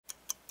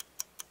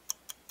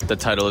The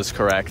title is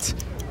correct.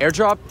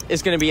 Airdrop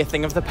is going to be a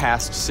thing of the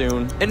past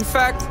soon. In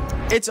fact,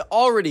 it's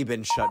already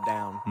been shut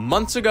down.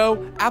 Months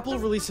ago, Apple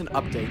released an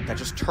update that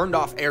just turned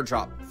off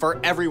airdrop for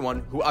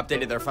everyone who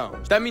updated their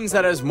phones. That means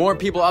that as more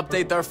people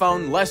update their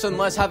phone, less and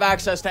less have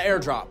access to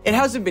airdrop. It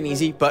hasn't been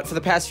easy, but for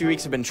the past few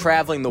weeks I've been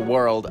traveling the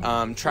world,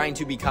 trying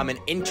to become an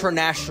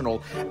international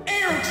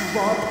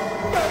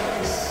airdrop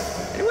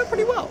menace. And it went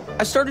pretty well.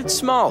 I started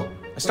small.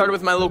 I started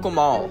with my local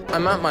mall.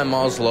 I'm at my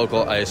mall's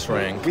local ice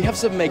rink. We have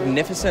some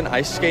magnificent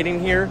ice skating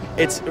here.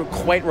 It's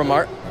quite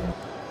remarkable.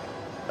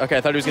 Okay,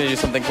 I thought he was gonna do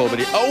something cool,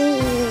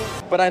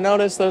 but I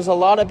noticed there's a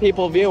lot of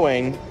people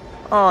viewing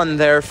on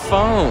their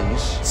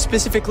phones.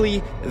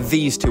 Specifically,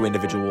 these two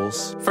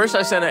individuals. First,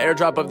 I sent an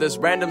airdrop of this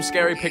random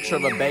scary picture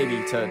of a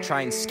baby to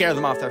try and scare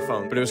them off their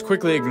phone, but it was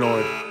quickly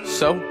ignored.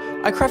 So,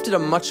 I crafted a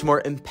much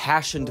more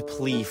impassioned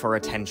plea for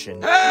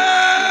attention.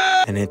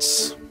 And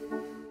it's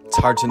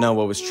hard to know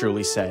what was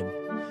truly said.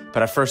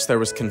 But at first there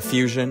was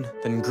confusion,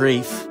 then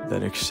grief,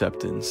 then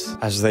acceptance.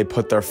 As they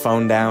put their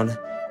phone down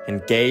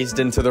and gazed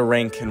into the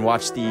rink and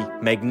watched the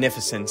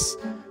magnificence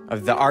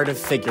of the art of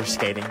figure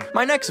skating.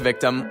 My next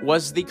victim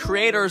was the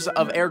creators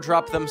of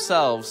airdrop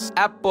themselves,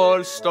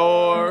 Apple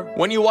Store.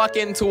 When you walk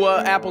into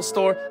an Apple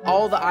Store,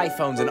 all the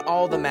iPhones and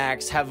all the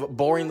Macs have a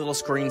boring little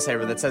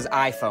screensaver that says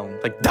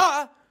iPhone. Like,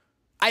 duh!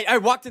 I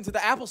walked into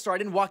the Apple Store. I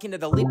didn't walk into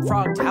the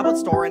Leapfrog tablet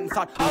store and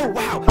thought, oh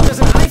wow, there's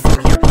an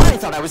iPhone here. I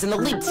thought I was in the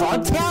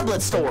Leapfrog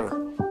tablet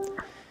store.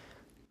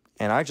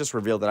 And I just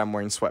revealed that I'm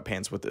wearing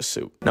sweatpants with this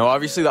suit. Now,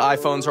 obviously, the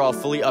iPhones are all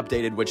fully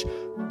updated, which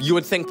you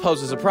would think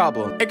poses a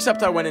problem.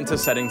 Except I went into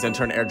settings and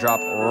turned airdrop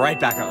right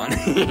back on.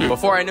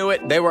 Before I knew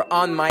it, they were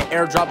on my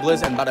airdrop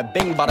list, and bada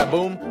bing, bada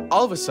boom.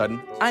 All of a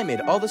sudden, I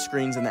made all the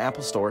screens in the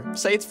Apple Store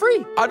say it's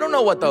free. I don't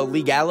know what the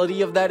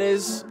legality of that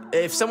is.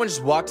 If someone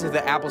just walked into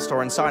the Apple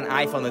Store and saw an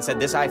iPhone that said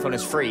this iPhone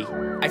is free,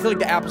 I feel like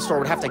the Apple Store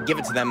would have to give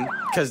it to them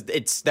because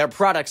it's their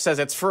product says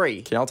it's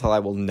free. Can y'all tell I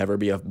will never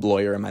be a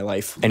lawyer in my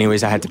life?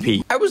 Anyways, I had to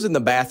pee. I was in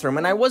the bathroom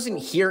and I wasn't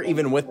here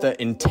even with the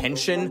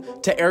intention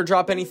to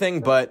airdrop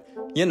anything, but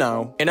you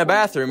know, in a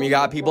bathroom, you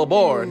got people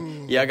bored,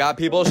 you got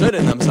people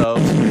shitting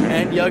themselves,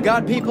 and you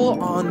got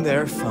people on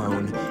their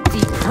phone.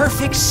 The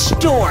perfect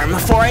storm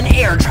for an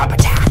airdrop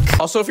attack.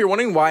 Also, if you're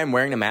wondering why I'm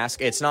wearing a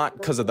mask, it's not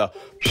because of the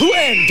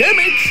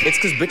pandemic. It's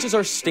because bitches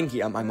are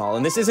stinky at my mall,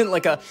 and this isn't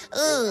like a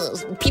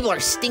people are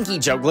stinky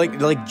joke.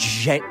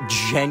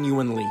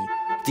 Genuinely.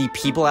 The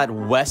people at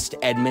West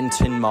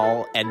Edmonton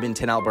Mall,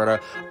 Edmonton, Alberta,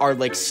 are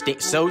like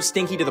so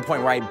stinky to the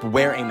point where I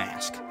wear a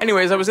mask.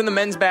 Anyways, I was in the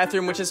men's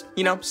bathroom, which is,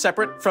 you know,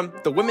 separate from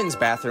the women's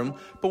bathroom.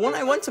 But when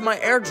I went to my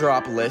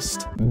airdrop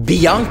list,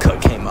 Bianca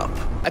came up.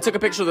 I took a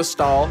picture of the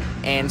stall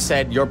and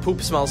said, your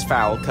poop smells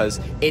foul, because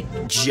it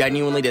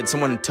genuinely did.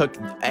 Someone took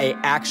a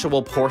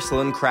actual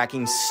porcelain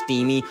cracking,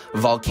 steamy,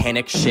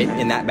 volcanic shit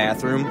in that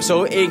bathroom.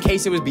 So in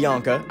case it was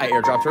Bianca, I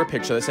airdropped her a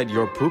picture that said,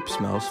 your poop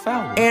smells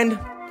foul. And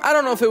I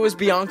don't know if it was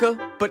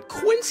Bianca, but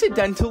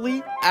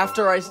coincidentally,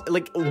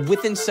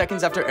 within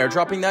seconds after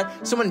airdropping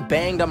that, someone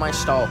banged on my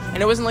stall.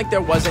 And it wasn't like there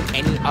wasn't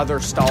any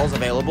other stalls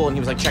available and he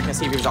was like checking to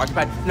see if he was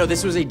occupied. No,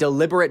 this was a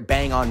deliberate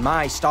bang on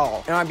my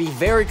stall. And I'd be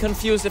very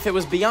confused if it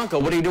was Bianca.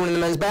 What are you doing in the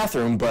men's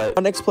bathroom? But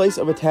our next place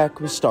of attack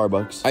was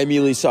Starbucks. I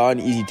immediately saw an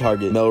easy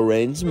target, Mel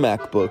Rain's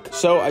MacBook.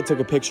 So I took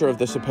a picture of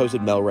the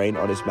supposed Mel Rain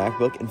on his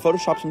MacBook and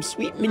photoshopped some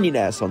sweet minion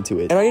ass onto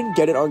it. And I didn't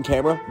get it on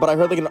camera, but I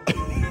heard like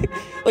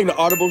an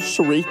audible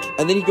shriek,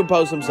 and then he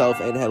composed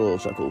himself and had a little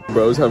chuckle.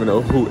 Bro's having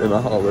a hoot and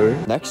a holler.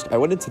 Next, I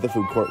went into the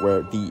food court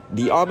where the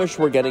Amish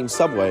were getting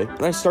Subway,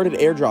 and I started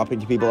airdropping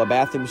to people a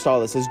bathroom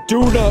stall that says, do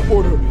not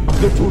order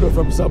the tuna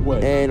from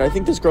Subway. And I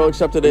think this girl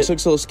accepted it. She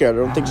looks a little scared. I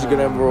don't think she's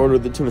gonna ever order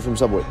the tuna from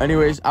Subway.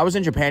 Anyways, I was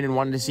in Japan and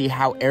wanted to see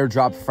how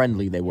airdrop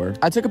friendly they were.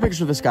 I took a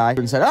picture of this guy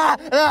and said,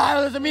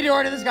 there's a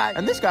meteorite in this guy.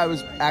 And this guy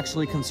was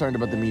actually concerned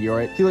about the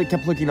meteorite. He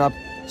kept looking up,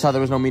 saw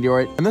there was no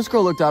meteorite, and this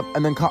girl looked up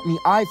and then caught me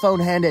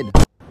iPhone handed.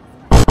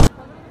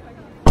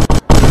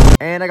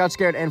 And I got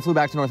scared and flew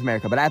back to North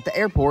America. But at the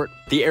airport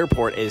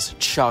is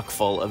chock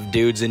full of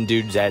dudes and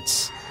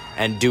dudettes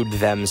and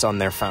dude-thems on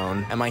their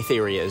phone. And my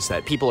theory is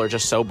that people are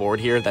just so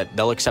bored here that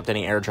they'll accept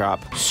any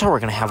airdrop. So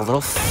we're gonna have a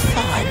little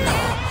fun.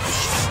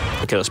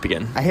 Okay, let's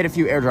begin. I hit a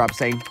few airdrops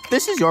saying,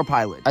 this is your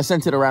pilot. I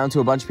sent it around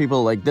to a bunch of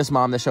people, like this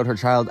mom that showed her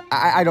child.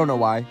 I don't know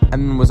why.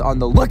 And was on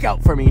the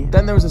lookout for me.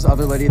 Then there was this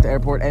other lady at the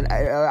airport, and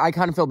I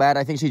kind of feel bad.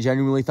 I think she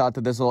genuinely thought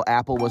that this little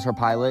apple was her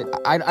pilot.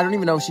 I don't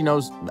even know if she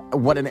knows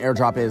what an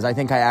airdrop is. I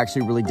think I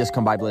actually really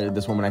discombobulated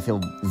this woman. I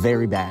feel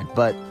very bad.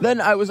 But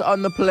then I was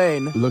on the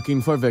plane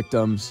looking for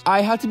victims.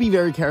 I had to be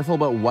very careful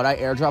about what I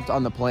airdropped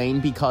on the plane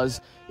because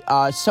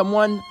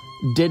someone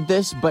did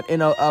this, but in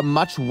a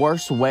much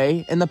worse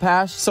way in the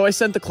past. So I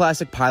sent the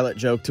classic pilot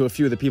joke to a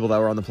few of the people that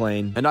were on the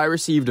plane, and I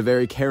received a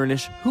very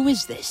Karenish, who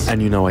is this?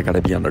 And you know I gotta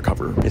be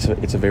undercover.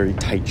 It's a very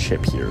tight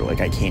ship here.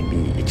 Like, I can't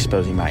be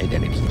exposing my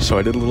identity. So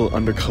I did a little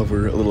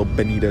undercover, a little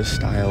Benita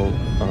style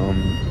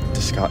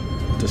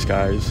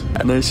disguise.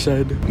 And I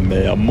said,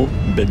 me amo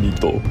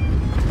Benito.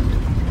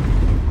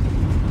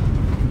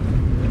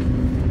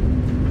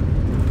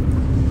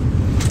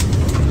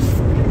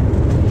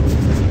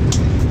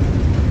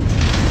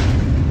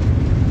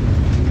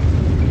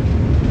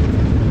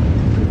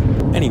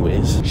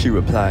 She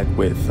replied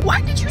with,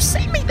 "Why did you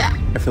say me that?"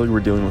 I feel like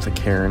we're dealing with a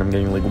Karen. I'm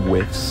getting like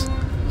whiffs,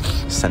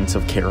 sense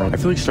of Karen. I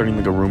feel like starting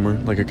like a rumor,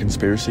 like a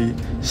conspiracy.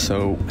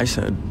 So I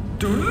said,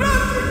 "Do not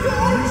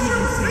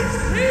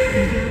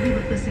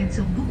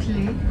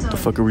the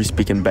fuck are we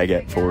speaking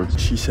baguette for?"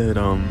 She said,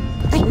 "I'm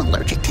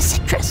allergic to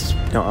citrus."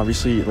 No,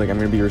 obviously, like, I'm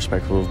gonna be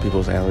respectful of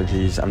people's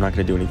allergies. I'm not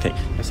gonna do anything.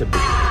 I said,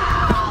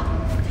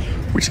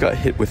 we just got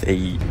hit with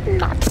a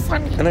not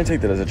funny. And I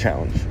take that as a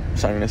challenge.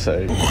 So I'm gonna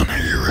say, "Wanna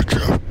hear a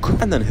joke?"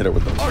 And then hit her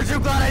with the, "Aren't you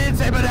glad I didn't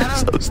say banana?"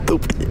 So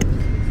stupid.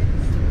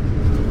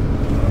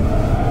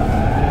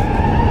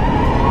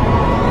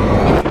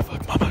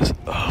 Fuck mamas.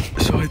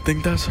 So I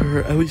think that's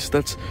her. At least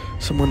that's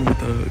someone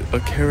with a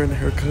Karen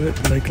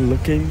haircut, like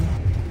looking,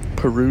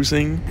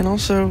 perusing. And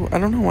also, I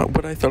don't know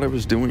what I thought I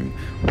was doing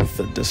with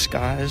the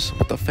disguise,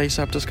 with the face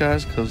app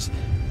disguise, because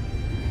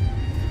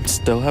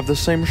still have the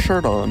same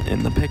shirt on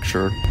in the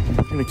picture.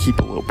 We're gonna keep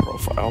a low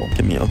profile.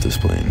 Get me out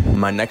displaying.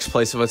 My next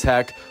place of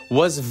attack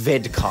was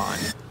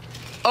VidCon.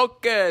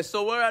 Okay,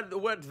 so we're at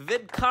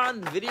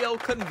VidCon Video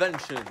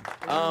Convention.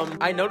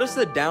 I noticed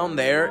that down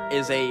there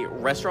is a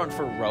restaurant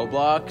for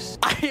Roblox.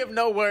 I have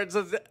no words.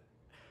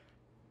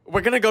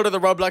 We're gonna go to the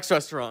Roblox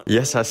restaurant.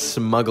 Yes, I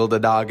smuggled a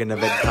dog into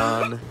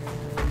VidCon.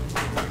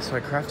 So I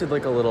crafted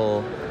like a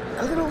little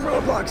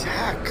Roblox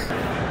hack.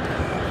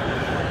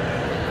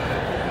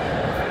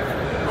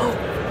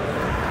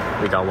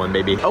 We got one,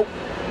 baby. Oh,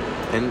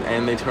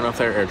 and they turn off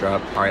their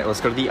airdrop. All right,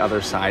 let's go to the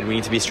other side. We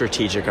need to be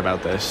strategic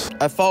about this.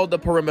 I followed the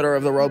perimeter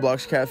of the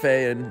Roblox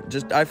cafe and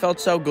I felt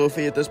so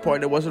goofy at this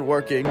point. It wasn't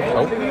working.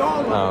 Oh.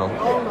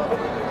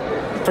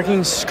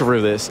 Freaking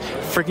screw this.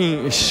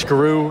 Freaking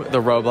screw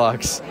the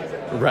Roblox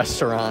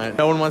restaurant.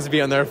 No one wants to be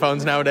on their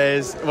phones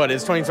nowadays. What,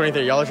 it's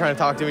 2023. Y'all are trying to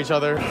talk to each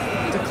other?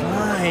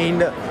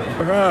 Declined.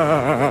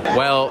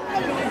 Well,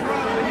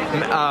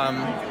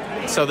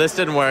 so this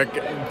didn't work.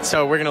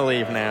 So we're gonna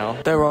leave now.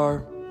 There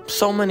are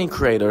so many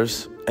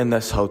creators in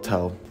this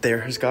hotel.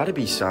 There has got to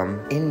be some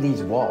in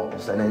these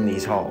walls and in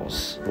these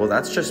halls. Well,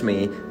 that's just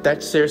me.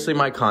 That's seriously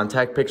my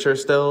contact picture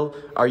still.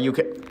 Are you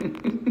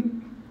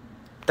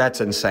That's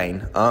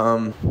insane.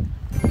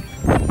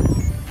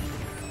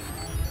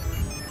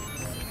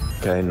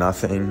 Okay,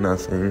 nothing.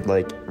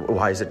 Like,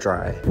 why is it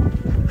dry?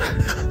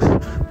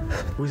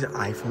 Who's an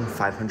iPhone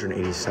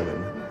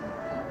 587?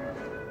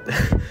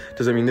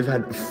 Does that mean they've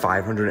had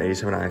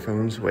 587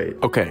 iPhones? Wait.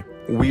 Okay,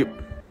 we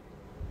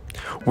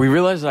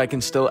realized that I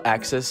can still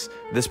access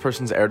this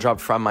person's airdrop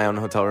from my own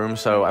hotel room,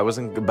 so I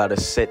wasn't about to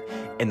sit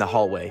in the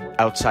hallway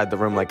outside the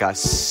room like a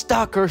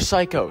stalker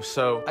psycho.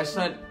 So I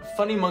sent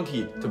Funny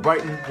Monkey to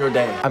brighten your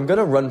day. I'm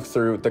gonna run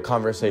through the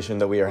conversation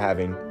that we are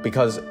having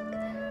because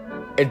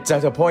it's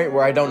at a point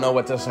where I don't know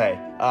what to say.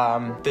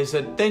 They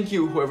said, "Thank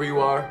you, whoever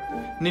you are.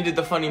 Needed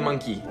the Funny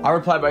Monkey." I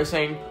replied by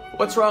saying,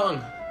 "What's wrong?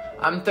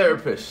 I'm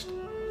therapist."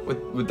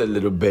 With the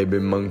little baby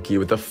monkey,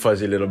 with the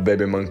fuzzy little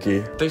baby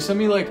monkey. They sent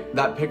me like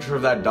that picture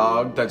of that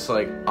dog that's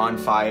like on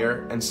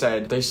fire and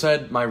they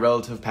said my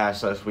relative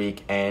passed last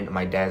week and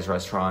my dad's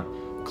restaurant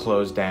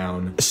closed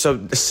down. So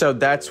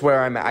that's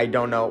where I'm at. I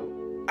don't know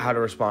how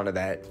to respond to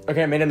that.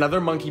 Okay, I made another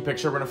monkey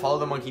picture. We're gonna follow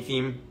the monkey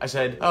theme. I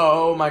said,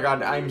 "Oh my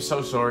God, I'm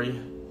so sorry.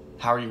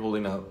 How are you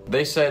holding up?"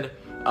 They said,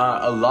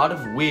 "A lot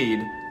of weed."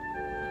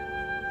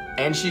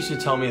 And she should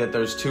tell me that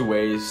there's 2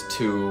 ways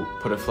to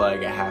put a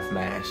flag at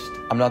half-mast.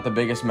 I'm not the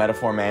biggest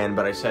metaphor man,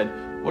 but I said,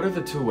 what are the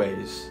 2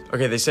 ways?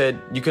 Okay, they said,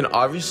 you can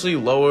obviously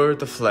lower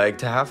the flag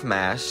to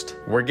half-mast.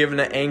 We're giving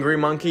an angry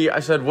monkey.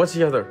 I said, what's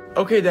the other?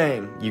 Okay,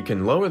 dang. You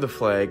can lower the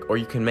flag, or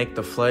you can make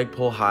the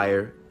flagpole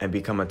higher and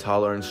become a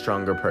taller and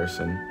stronger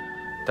person.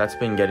 That's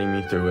been getting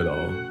me through it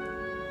all.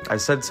 I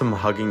said some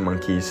hugging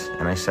monkeys,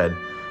 and I said,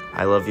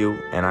 I love you,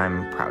 and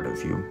I'm proud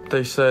of you.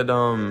 They said,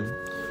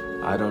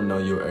 I don't know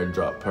you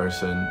airdrop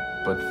person,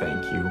 but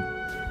thank you.